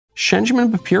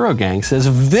Shenjamin Papiro Gang says,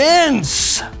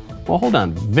 Vince! Well, hold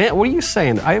on. What are you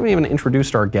saying? I haven't even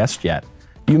introduced our guest yet.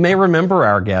 You may remember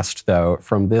our guest, though,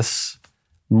 from this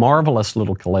marvelous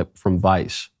little clip from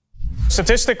Vice.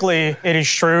 Statistically, it is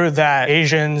true that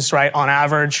Asians, right, on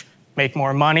average, make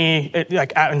more money,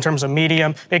 in terms of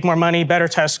medium, make more money, better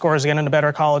test scores, get into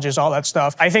better colleges, all that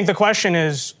stuff. I think the question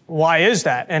is, why is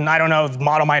that? And I don't know,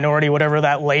 model minority, whatever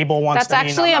that label wants to mean.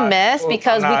 That's actually a myth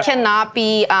because we cannot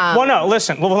be... Well, no,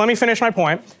 listen. Well, let me finish my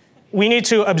point. We need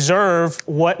to observe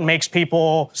what makes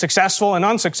people successful and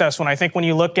unsuccessful. And I think when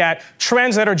you look at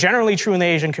trends that are generally true in the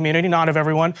Asian community, not of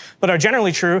everyone, but are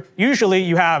generally true, usually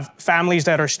you have families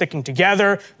that are sticking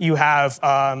together. You have,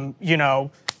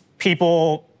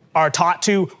 people are taught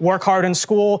to work hard in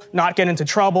school, not get into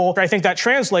trouble. I think that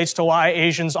translates to why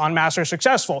Asians en masse are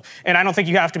successful. And I don't think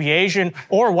you have to be Asian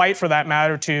or white for that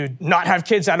matter to not have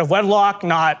kids out of wedlock,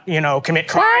 not, commit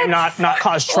crime, not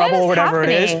cause trouble, whatever it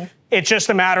is. It's just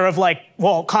a matter of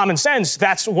common sense.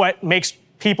 That's what makes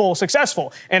people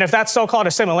successful. And if that's so-called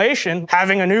assimilation,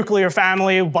 having a nuclear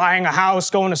family, buying a house,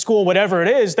 going to school, whatever it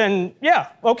is, then yeah,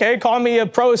 okay, call me a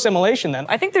pro-assimilation then.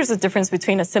 I think there's a difference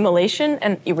between assimilation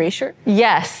and erasure.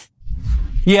 Yes.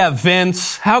 Yeah,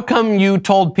 Vince, how come you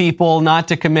told people not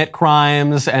to commit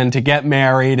crimes and to get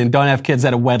married and don't have kids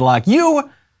out of wedlock? You're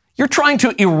trying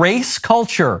to erase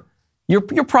culture. You're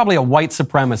probably a white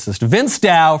supremacist. Vince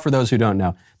Dow, for those who don't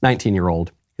know,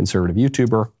 19-year-old conservative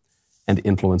YouTuber and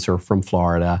influencer from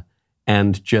Florida,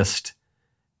 and just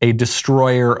a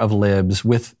destroyer of libs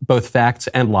with both facts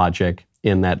and logic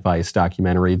in that Vice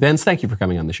documentary. Vince, thank you for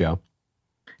coming on the show.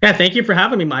 Yeah, thank you for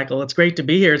having me, Michael. It's great to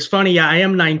be here. It's funny, I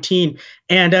am 19,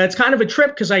 and it's kind of a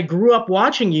trip because I grew up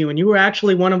watching you, and you were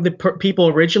actually one of the people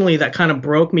originally that kind of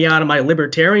broke me out of my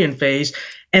libertarian phase.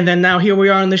 And then now here we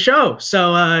are on the show.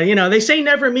 So, they say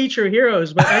never meet your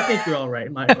heroes, but I think you're all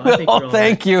right, Michael. I think you're all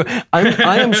thank you.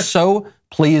 I am so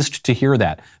pleased to hear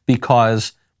that,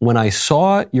 because when I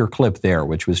saw your clip there,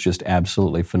 which was just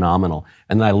absolutely phenomenal,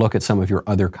 and then I look at some of your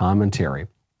other commentary,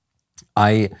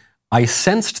 I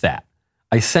sensed that.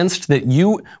 I sensed that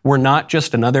you were not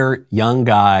just another young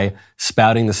guy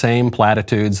spouting the same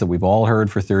platitudes that we've all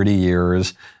heard for 30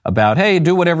 years about, hey,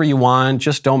 do whatever you want,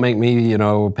 just don't make me,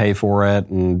 pay for it,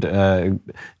 and live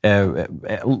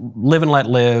and let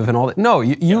live and all that. No,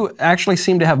 you actually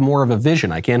seem to have more of a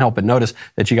vision. I can't help but notice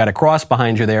that you got a cross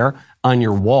behind you there on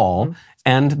your wall,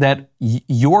 and that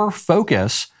your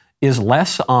focus is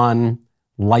less on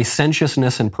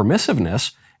licentiousness and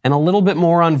permissiveness and a little bit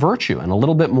more on virtue and a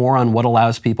little bit more on what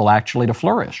allows people actually to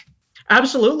flourish.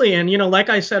 Absolutely. And, like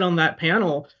I said on that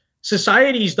panel,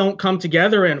 societies don't come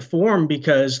together and form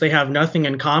because they have nothing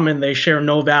in common. They share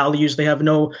no values. They have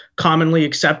no commonly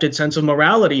accepted sense of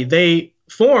morality. They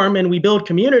form and we build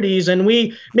communities and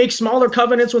we make smaller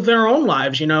covenants with our own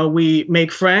lives. We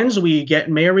make friends, we get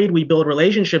married, we build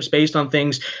relationships based on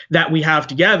things that we have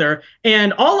together.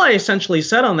 And all I essentially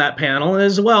said on that panel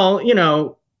is,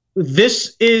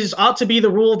 this ought to be the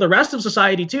rule of the rest of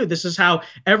society too. This is how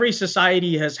every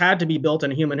society has had to be built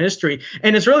in human history.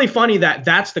 And it's really funny that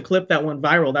that's the clip that went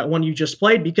viral, that one you just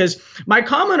played, because my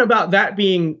comment about that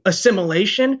being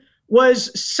assimilation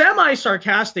was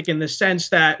semi-sarcastic in the sense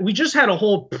that we just had a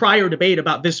whole prior debate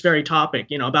about this very topic,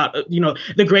 about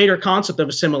the greater concept of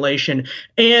assimilation.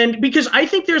 And because I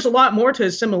think there's a lot more to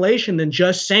assimilation than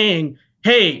just saying,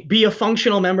 hey, be a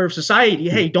functional member of society.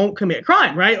 Hey, don't commit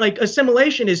crime, right? Like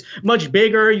assimilation is much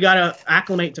bigger. You got to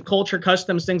acclimate to culture,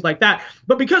 customs, things like that.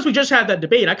 But because we just had that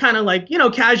debate, I kind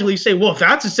of casually say, well, if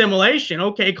that's assimilation,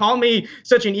 okay, call me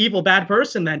such an evil, bad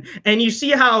person then. And you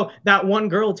see how that one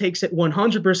girl takes it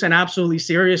 100% absolutely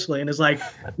seriously and is like,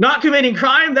 not committing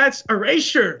crime, that's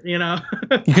erasure,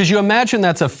 Because you imagine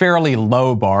that's a fairly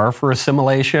low bar for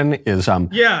assimilation is,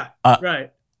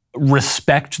 right.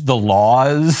 Respect the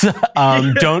laws,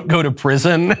 don't go to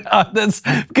prison. That's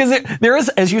because there is,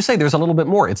 as you say, there's a little bit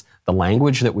more. It's the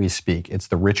language that we speak. It's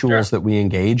the rituals that we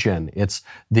engage in. It's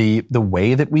the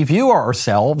way that we view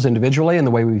ourselves individually and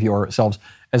the way we view ourselves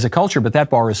as a culture. But that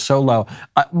bar is so low.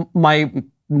 My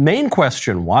main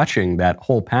question watching that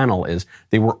whole panel is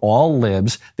they were all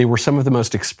libs. They were some of the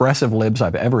most expressive libs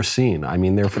I've ever seen. I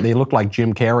mean, they looked like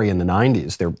Jim Carrey in the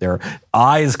 90s. Their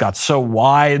eyes got so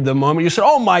wide the moment you said,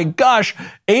 oh my gosh,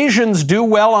 Asians do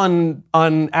well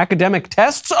on academic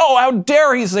tests? Oh, how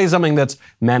dare he say something that's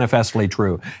manifestly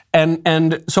true.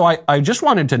 And so I just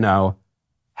wanted to know,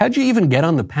 how'd you even get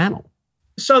on the panel?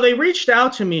 So they reached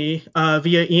out to me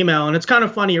via email, and it's kind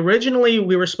of funny. Originally,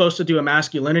 we were supposed to do a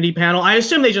masculinity panel. I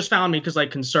assume they just found me because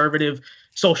conservative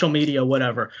social media,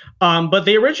 whatever. But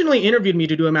they originally interviewed me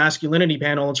to do a masculinity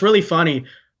panel. It's really funny.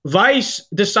 Vice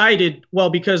decided, well,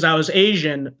 because I was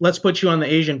Asian, let's put you on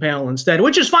the Asian panel instead,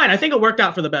 which is fine. I think it worked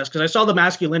out for the best because I saw the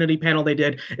masculinity panel they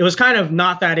did. It was kind of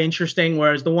not that interesting,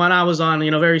 whereas the one I was on,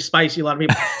 very spicy, a lot of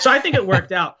people. So I think it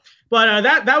worked out. But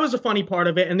that was a funny part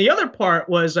of it. And the other part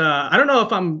was, I don't know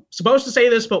if I'm supposed to say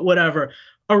this, but whatever.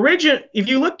 If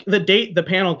you look the date the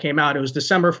panel came out, it was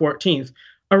December 14th.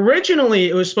 Originally,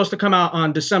 it was supposed to come out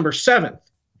on December 7th.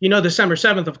 December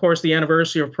 7th, of course, the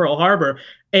anniversary of Pearl Harbor.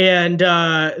 And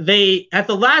they, at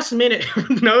the last minute,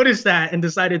 noticed that and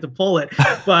decided to pull it.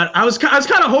 But I was kind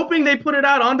of hoping they put it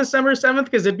out on December 7th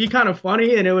because it'd be kind of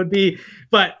funny and it would be.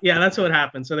 But yeah, that's what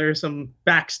happened. So there's some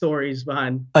backstories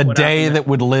behind a day that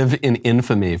would live in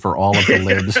infamy for all of the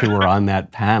libs who were on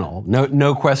that panel.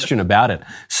 No question about it.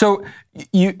 So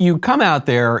you come out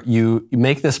there, you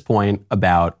make this point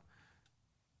about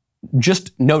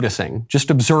just noticing,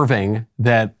 just observing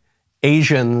that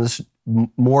Asians,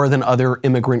 more than other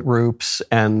immigrant groups,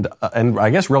 and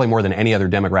I guess really more than any other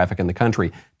demographic in the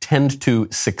country, tend to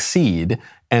succeed.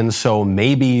 And so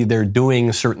maybe they're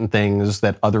doing certain things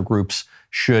that other groups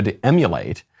should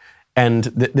emulate. And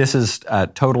this is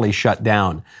totally shut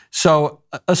down. So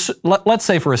let's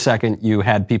say for a second you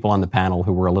had people on the panel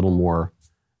who were a little more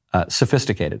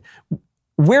sophisticated.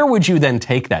 Where would you then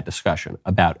take that discussion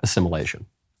about assimilation?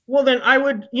 Well, then I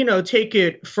would, take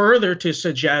it further to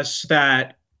suggest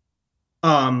that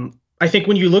I think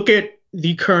when you look at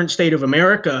the current state of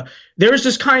America, there's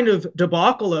this kind of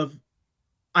debacle of,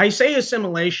 I say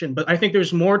assimilation, but I think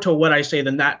there's more to what I say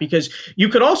than that, because you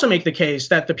could also make the case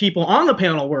that the people on the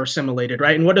panel were assimilated,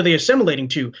 right? And what are they assimilating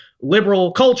to?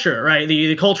 Liberal culture, right?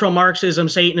 The cultural Marxism,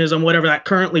 Satanism, whatever that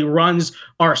currently runs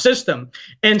our system.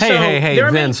 And hey,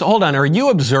 Vince, hold on. Are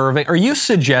you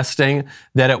suggesting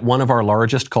that at one of our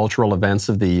largest cultural events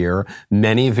of the year,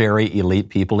 many very elite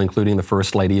people, including the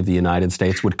First Lady of the United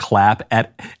States, would clap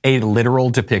at a literal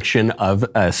depiction of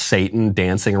Satan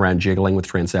dancing around, jiggling with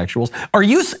transsexuals?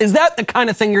 Is that the kind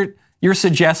of thing you're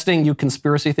suggesting, you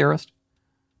conspiracy theorist?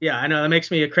 Yeah, I know. That makes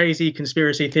me a crazy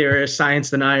conspiracy theorist, science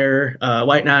denier,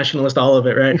 white nationalist, all of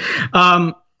it, right?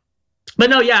 But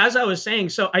no, yeah, as I was saying,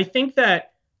 so I think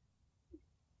that,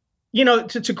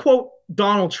 to quote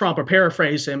Donald Trump or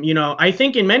paraphrase him, I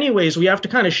think in many ways we have to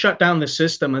kind of shut down the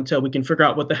system until we can figure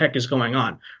out what the heck is going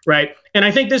on, right? And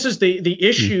I think this is the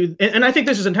issue, and I think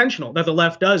this is intentional that the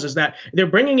left does, is that they're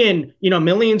bringing in,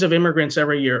 millions of immigrants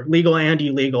every year, legal and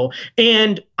illegal,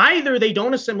 and either they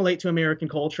don't assimilate to American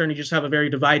culture and you just have a very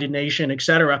divided nation, et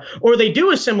cetera, or they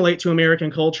do assimilate to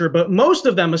American culture, but most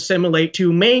of them assimilate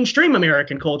to mainstream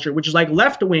American culture, which is like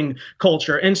left-wing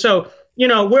culture. And so,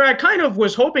 where I kind of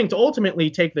was hoping to ultimately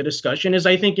take the discussion is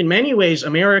I think in many ways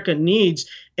America needs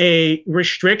a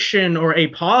restriction or a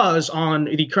pause on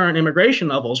the current immigration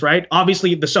levels, right?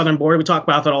 Obviously, the southern border, we talk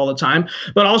about that all the time,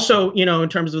 but also, in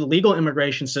terms of the legal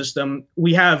immigration system,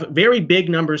 we have very big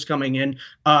numbers coming in,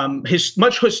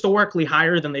 much historically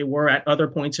higher than they were at other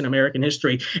points in American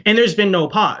history. And there's been no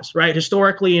pause, right?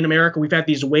 Historically in America, we've had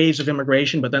these waves of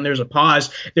immigration, but then there's a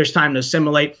pause. There's time to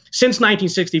assimilate. Since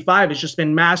 1965, it's just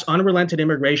been mass unrelented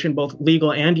immigration, both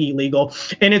legal and illegal.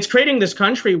 And it's creating this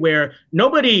country where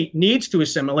nobody needs to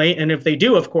assimilate. And if they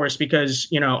do, of course, because,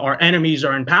 our enemies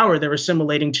are in power, they're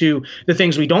assimilating to the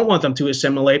things we don't want them to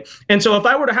assimilate. And so if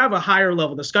I were to have a higher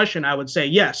level discussion, I would say,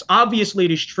 yes, obviously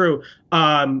it is true.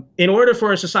 In order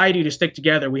for a society to stick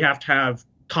together, we have to have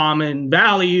common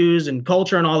values and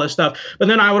culture and all this stuff. But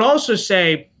then I would also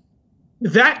say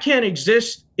that can't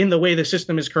exist in the way the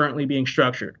system is currently being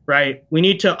structured, right? We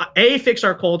need to, fix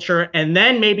our culture, and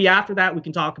then maybe after that, we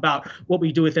can talk about what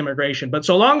we do with immigration. But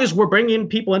so long as we're bringing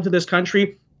people into this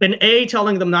country and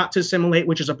telling them not to assimilate,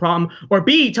 which is a problem, or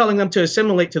B, telling them to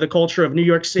assimilate to the culture of New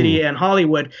York City and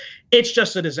Hollywood, it's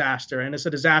just a disaster. And it's a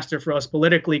disaster for us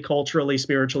politically, culturally,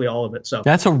 spiritually, all of it. So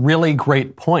that's a really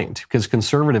great point, because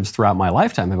conservatives throughout my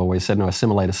lifetime have always said, no,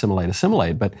 assimilate, assimilate,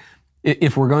 assimilate. But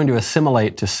if we're going to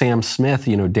assimilate to Sam Smith,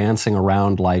 dancing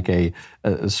around like a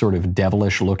sort of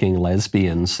devilish-looking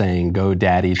lesbian saying, go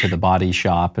daddy to the body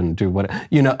shop and do what,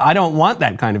 I don't want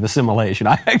that kind of assimilation.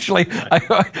 I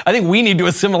think we need to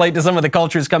assimilate to some of the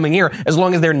cultures coming here as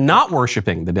long as they're not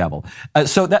worshiping the devil.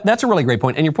 So that's a really great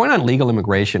point. And your point on legal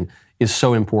immigration is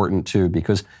so important too,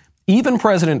 because even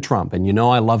President Trump, and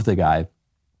I love the guy,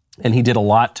 and he did a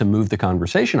lot to move the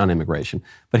conversation on immigration.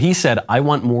 But he said, I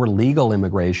want more legal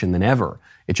immigration than ever.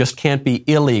 It just can't be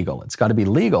illegal. It's got to be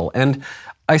legal. And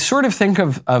I sort of think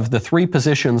of the three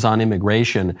positions on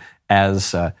immigration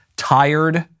as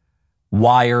tired,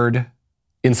 wired,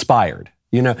 inspired.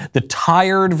 You know, the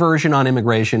tired version on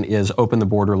immigration is open the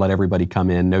border, let everybody come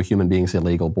in, no human beings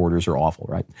illegal, borders are awful,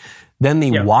 right? Then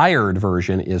the wired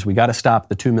version is we got to stop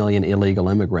the 2 million illegal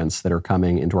immigrants that are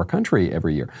coming into our country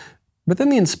every year. But then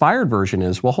the inspired version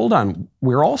is, well, hold on,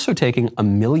 we're also taking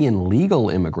 1 million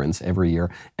legal immigrants every year,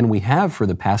 and we have for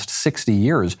the past 60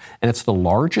 years, and it's the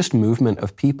largest movement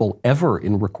of people ever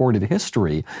in recorded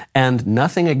history, and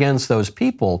nothing against those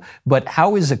people, but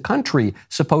how is a country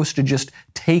supposed to just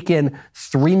take in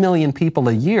 3 million people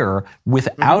a year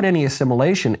without any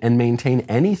assimilation and maintain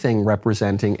anything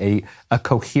representing a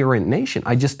coherent nation?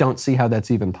 I just don't see how that's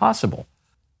even possible.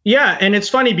 Yeah, and it's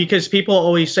funny because people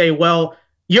always say, well,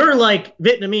 you're like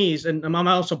Vietnamese, and I'm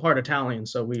also part Italian,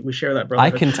 so we share that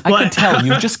brotherhood. I can tell.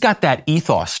 You've just got that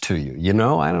ethos to you, you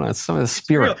know? I don't know, it's some of the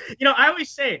spirit. You know, I always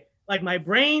say, like, my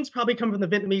brains probably come from the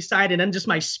Vietnamese side, and then just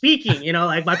my speaking, you know,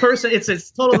 like my person,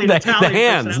 it's totally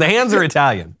Italian. The hands are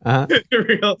Italian.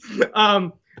 Real.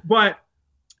 But,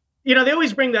 you know, they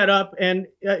always bring that up, and,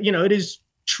 you know, it is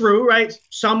true, right?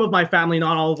 Some of my family,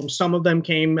 not all of them, some of them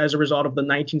came as a result of the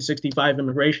 1965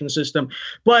 immigration system.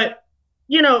 But,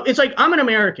 you know, it's like, I'm an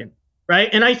American, right?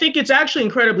 And I think it's actually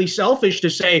incredibly selfish to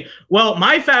say, well,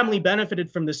 my family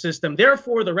benefited from the system,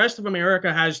 therefore the rest of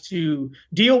America has to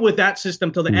deal with that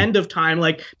system till the end of time.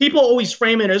 Like, people always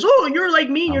frame it as, oh, you're like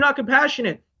me, you're not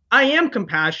compassionate. I am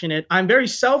compassionate. I'm very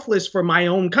selfless for my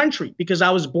own country because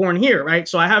I was born here, right?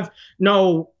 So I have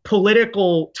no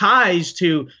political ties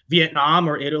to Vietnam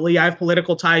or Italy. I have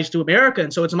political ties to America.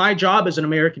 And so it's my job as an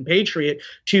American patriot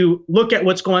to look at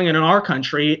what's going on in our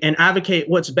country and advocate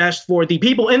what's best for the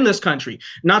people in this country,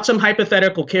 not some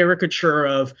hypothetical caricature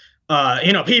of,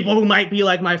 you know, people who might be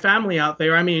like my family out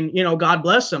there. I mean, you know, God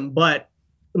bless them. But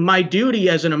my duty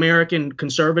as an American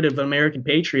conservative, American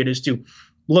patriot is to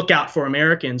look out for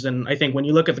Americans. And I think when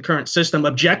you look at the current system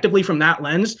objectively from that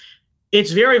lens,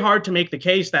 it's very hard to make the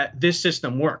case that this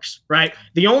system works, right?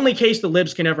 The only case the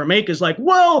libs can ever make is like,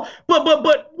 well,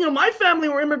 but you know, my family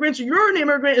were immigrants, or you're an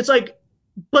immigrant. It's like,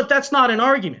 but that's not an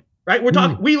argument, right? We're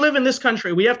talking, we live in this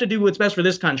country. We have to do what's best for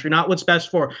this country, not what's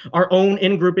best for our own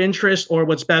in-group interest or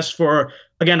what's best for,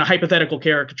 again, a hypothetical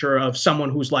caricature of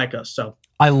someone who's like us. So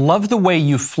I love the way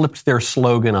you flipped their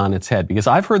slogan on its head, because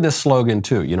I've heard this slogan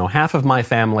too. You know, half of my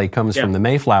family comes from the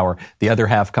Mayflower, the other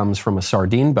half comes from a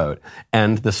sardine boat.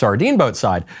 And the sardine boat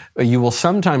side, you will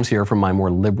sometimes hear from my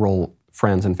more liberal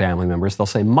friends and family members, they'll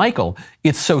say, Michael,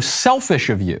 it's so selfish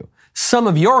of you. Some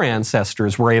of your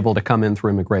ancestors were able to come in through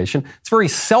immigration. It's very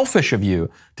selfish of you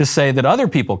to say that other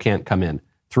people can't come in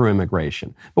through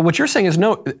immigration. But what you're saying is,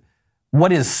 no,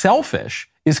 what is selfish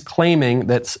is claiming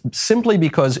that simply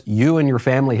because you and your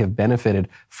family have benefited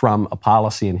from a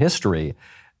policy in history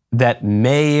that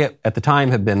may at the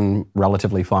time have been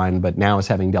relatively fine, but now is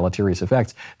having deleterious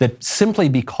effects, that simply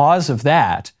because of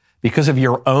that, because of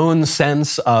your own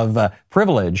sense of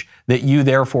privilege, that you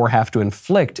therefore have to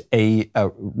inflict a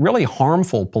really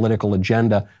harmful political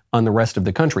agenda on the rest of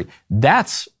the country.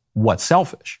 That's what's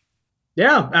selfish.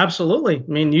 Yeah, absolutely.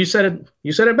 I mean, you said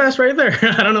it best right there.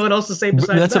 I don't know what else to say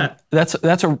besides that.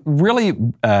 That's a really,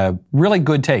 really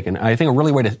good take, and I think a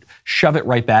really way to shove it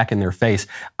right back in their face.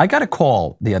 I got a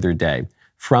call the other day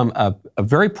from a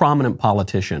very prominent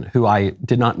politician who I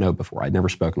did not know before. I'd never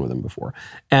spoken with him before.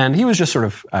 And he was just sort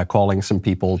of calling some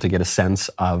people to get a sense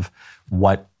of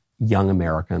what young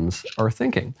Americans are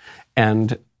thinking.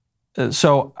 And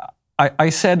so I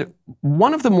said,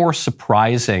 one of the more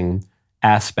surprising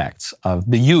aspects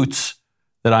of the youths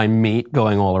that I meet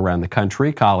going all around the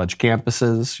country, college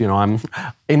campuses, you know,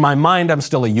 in my mind, I'm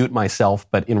still a youth myself,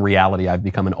 but in reality, I've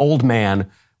become an old man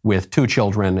with 2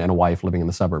 children and a wife living in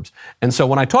the suburbs. And so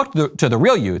when I talk to the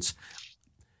real youths,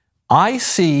 I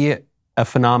see a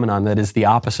phenomenon that is the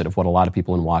opposite of what a lot of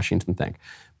people in Washington think.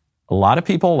 A lot of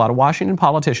people, a lot of Washington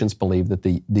politicians believe that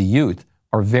the youth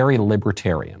are very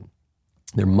libertarian.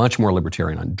 They're much more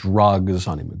libertarian on drugs,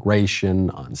 on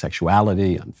immigration, on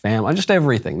sexuality, on family, on just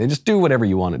everything. They just do whatever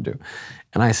you want to do.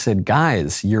 And I said,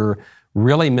 guys, you're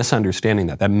really misunderstanding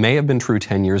that. That may have been true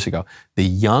 10 years ago. The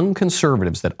young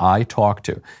conservatives that I talk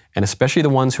to, and especially the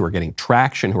ones who are getting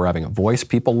traction, who are having a voice,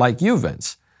 people like you,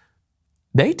 Vince,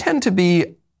 they tend to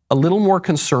be a little more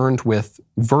concerned with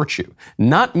virtue,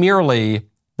 not merely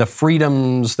the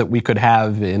freedoms that we could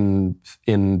have in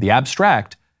the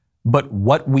abstract, but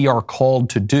what we are called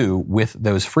to do with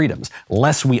those freedoms,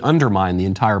 lest we undermine the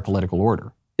entire political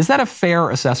order. Is that a fair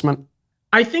assessment?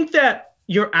 I think that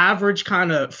your average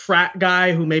kind of frat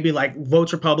guy who maybe like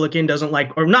votes Republican, doesn't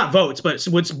like, or not votes, but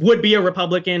would be a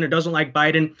Republican or doesn't like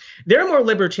Biden, they're more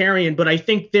libertarian. But I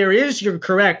think you're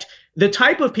correct. the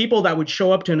type of people that would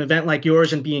show up to an event like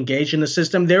yours and be engaged in the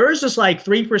system, there is this like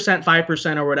 3%,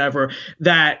 5% or whatever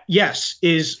that, yes,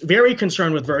 is very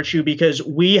concerned with virtue because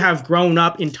we have grown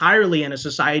up entirely in a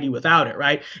society without it,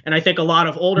 right? And I think a lot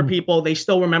of older people, they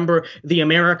still remember the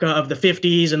America of the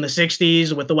 50s and the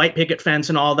 60s with the white picket fence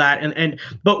and all that.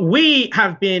 But we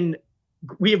have been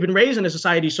raised in a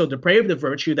society so depraved of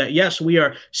virtue that, yes, we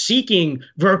are seeking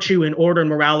virtue and order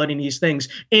and morality and these things.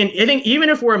 And I think even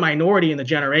if we're a minority in the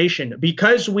generation,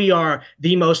 because we are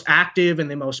the most active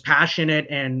and the most passionate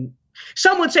and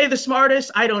some would say the smartest,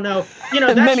 I don't know.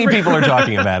 That's many people are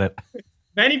talking about it.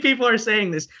 Many people are saying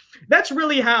this. That's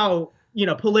really how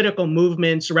political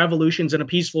movements, revolutions in a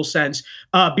peaceful sense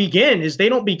begin. Is they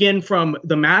don't begin from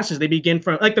the masses. They begin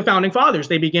from, like the founding fathers,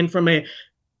 they begin from a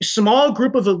small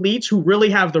group of elites who really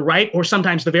have the right or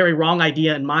sometimes the very wrong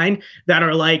idea in mind, that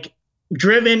are like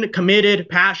driven, committed,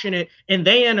 passionate, and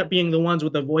they end up being the ones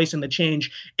with the voice and the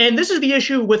change. And this is the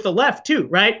issue with the left too,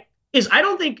 right? Is I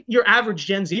don't think your average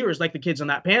Gen Zer is like the kids on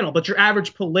that panel, but your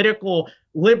average political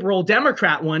liberal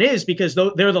Democrat one is, because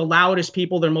they're the loudest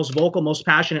people, they're most vocal, most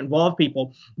passionate, involved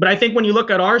people. But I think when you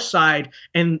look at our side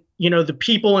and, the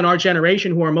people in our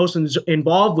generation who are most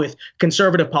involved with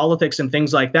conservative politics and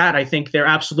things like that, I think they're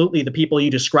absolutely the people you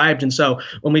described. And so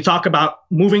when we talk about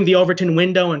moving the Overton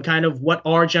window and kind of what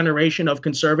our generation of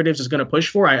conservatives is going to push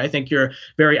for, I think you're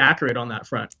very accurate on that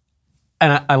front.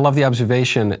 And I love the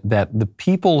observation that the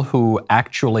people who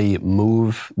actually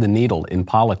move the needle in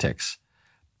politics,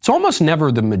 it's almost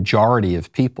never the majority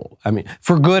of people. I mean,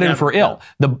 for good and for ill.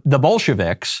 The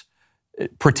Bolsheviks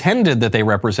pretended that they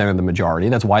represented the majority.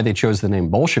 That's why they chose the name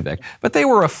Bolshevik. But they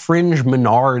were a fringe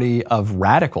minority of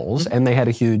radicals, and they had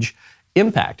a huge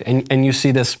impact. And you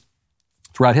see this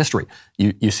throughout history.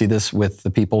 You see this with the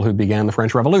people who began the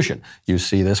French Revolution. You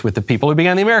see this with the people who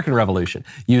began the American Revolution.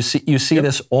 You see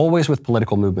this always with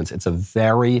political movements. It's a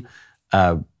very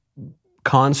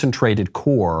concentrated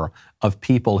core of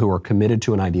people who are committed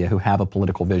to an idea, who have a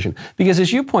political vision. Because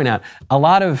as you point out, a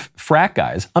lot of frat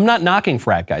guys, I'm not knocking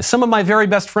frat guys. Some of my very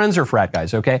best friends are frat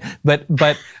guys, okay? But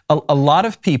a lot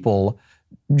of people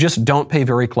just don't pay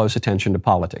very close attention to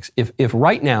politics. If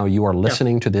right now you are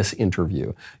listening to this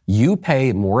interview, you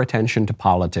pay more attention to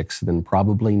politics than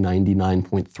probably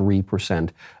 99.3%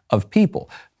 of people.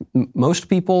 Most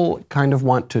people kind of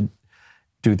want to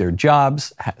do their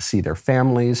jobs, see their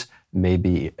families,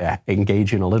 maybe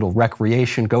engage in a little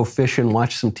recreation, go fishing,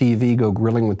 watch some TV, go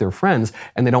grilling with their friends,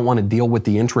 and they don't want to deal with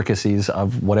the intricacies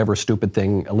of whatever stupid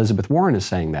thing Elizabeth Warren is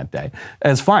saying that day.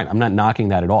 It's fine. I'm not knocking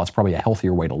that at all. It's probably a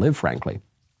healthier way to live, frankly.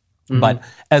 Mm-hmm. But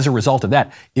as a result of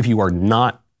that, if you are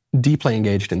not deeply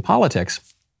engaged in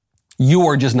politics, you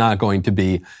are just not going to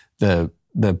be the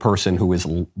person who is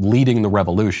leading the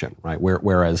revolution, right?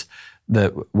 Whereas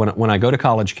when I go to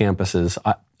college campuses,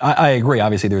 I agree.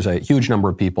 Obviously, there's a huge number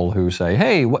of people who say,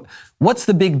 hey, what's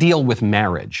the big deal with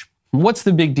marriage? What's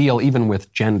the big deal even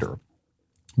with gender?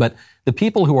 But the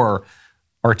people who are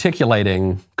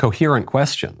articulating coherent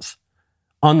questions,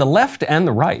 on the left and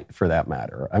the right, for that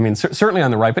matter. I mean, certainly on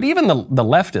the right, but even the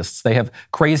leftists, they have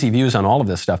crazy views on all of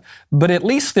this stuff. But at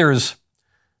least there's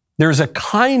a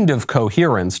kind of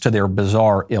coherence to their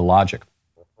bizarre illogic.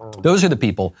 Those are the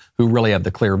people who really have the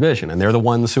clear vision. And they're the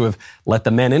ones who have let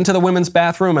the men into the women's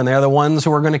bathroom, and they're the ones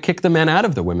who are going to kick the men out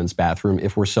of the women's bathroom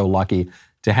if we're so lucky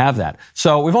to have that.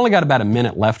 So we've only got about a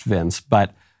minute left, Vince,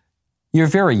 but you're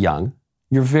very young.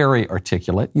 You're very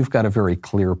articulate. You've got a very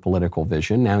clear political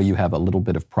vision. Now you have a little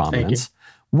bit of prominence.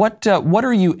 What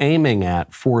are you aiming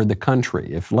at for the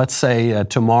country? If, let's say,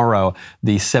 tomorrow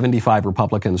the 75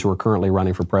 Republicans who are currently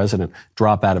running for president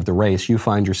drop out of the race, you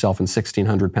find yourself in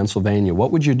 1600 Pennsylvania,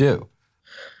 what would you do?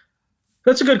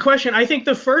 That's a good question. I think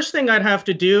the first thing I'd have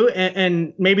to do,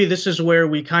 and maybe this is where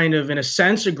we kind of, in a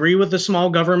sense, agree with the small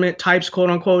government types, quote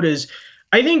unquote, is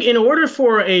I think in order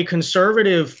for a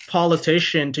conservative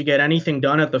politician to get anything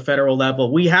done at the federal level,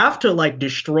 we have to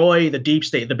destroy the deep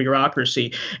state, the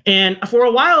bureaucracy. And for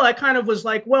a while, I kind of was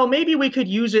like, well, maybe we could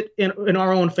use it in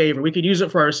our own favor. We could use it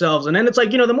for ourselves. And then it's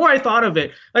the more I thought of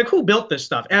it, who built this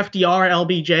stuff? FDR,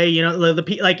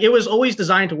 LBJ, it was always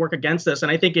designed to work against us.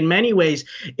 And I think in many ways,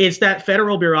 it's that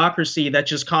federal bureaucracy that's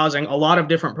just causing a lot of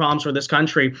different problems for this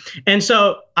country. And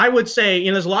so I would say,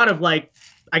 there's a lot of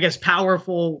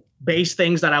powerful base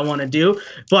things that I want to do.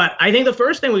 But I think the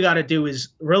first thing we got to do is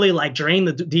really drain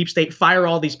the deep state, fire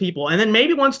all these people. And then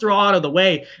maybe once they're all out of the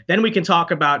way, then we can talk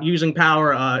about using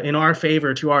power in our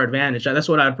favor, to our advantage. That's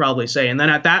what I'd probably say. And then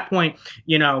at that point,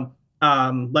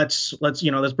 let's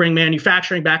bring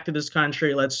manufacturing back to this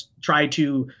country. Let's try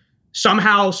to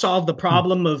somehow solve the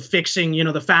problem of fixing,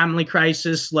 the family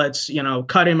crisis. Let's,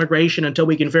 cut immigration until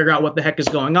we can figure out what the heck is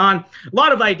going on. A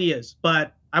lot of ideas,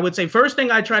 but I would say first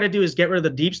thing I try to do is get rid of the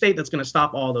deep state. That's going to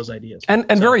stop all those ideas. And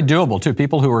very doable, too.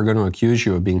 People who are going to accuse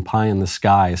you of being pie in the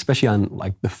sky, especially on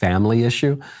like the family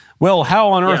issue. Well, how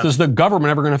on earth is the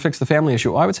government ever going to fix the family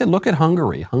issue? Well, I would say look at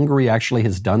Hungary. Hungary actually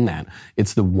has done that.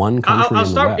 It's the one country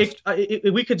in the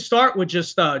West. We could start with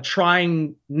just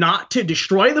trying not to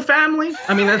destroy the family.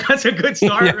 I mean, that's a good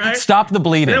start, right? Stop the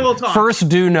bleeding. Then we'll talk. First,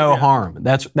 do no harm.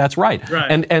 That's right.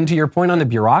 And to your point on the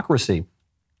bureaucracy,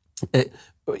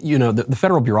 the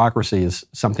federal bureaucracy is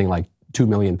something like 2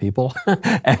 million people.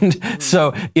 And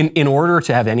so in order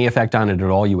to have any effect on it at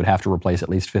all, you would have to replace at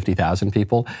least 50,000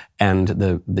 people. And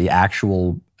the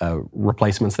actual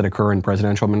replacements that occur in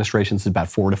presidential administrations is about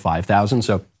 4,000 to 5,000.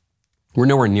 So we're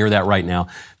nowhere near that right now.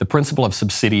 The principle of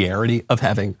subsidiarity, of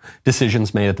having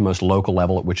decisions made at the most local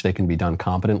level at which they can be done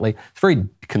competently, it's a very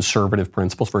conservative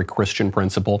principle, it's a very Christian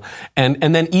principle. And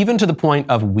then even to the point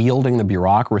of wielding the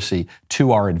bureaucracy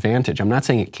to our advantage. I'm not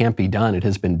saying it can't be done. It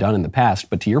has been done in the past.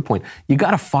 But to your point, you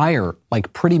got to fire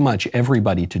like pretty much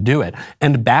everybody to do it.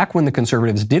 And back when the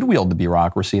conservatives did wield the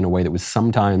bureaucracy in a way that was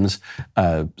sometimes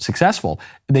successful,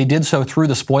 they did so through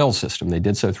the spoils system. They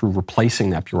did so through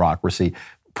replacing that bureaucracy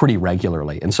pretty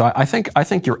regularly. And so I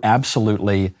think you're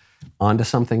absolutely onto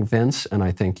something, Vince, and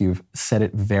I think you've said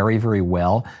it very, very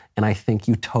well, and I think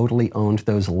you totally owned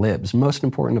those libs. Most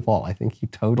important of all, I think you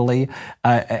totally,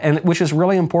 and which is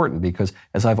really important because,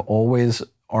 as I've always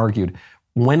argued,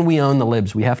 when we own the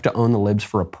libs, we have to own the libs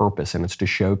for a purpose, and it's to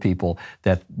show people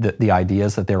that the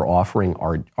ideas that they're offering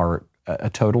are a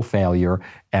total failure,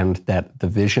 and that the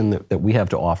vision that we have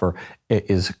to offer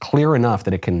is clear enough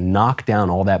that it can knock down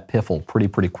all that piffle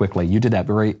pretty quickly. You did that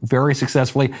very, very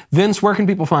successfully. Vince, where can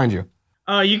people find you?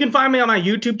 You can find me on my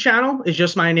YouTube channel. It's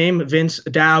just my name, Vince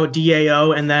Dao,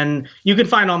 D-A-O, and then you can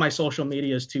find all my social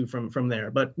medias too from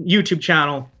there. But YouTube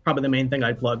channel, probably the main thing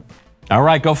I'd plug. All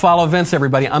right, go follow Vince,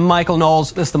 everybody. I'm Michael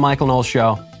Knowles. This is The Michael Knowles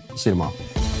Show. See you tomorrow.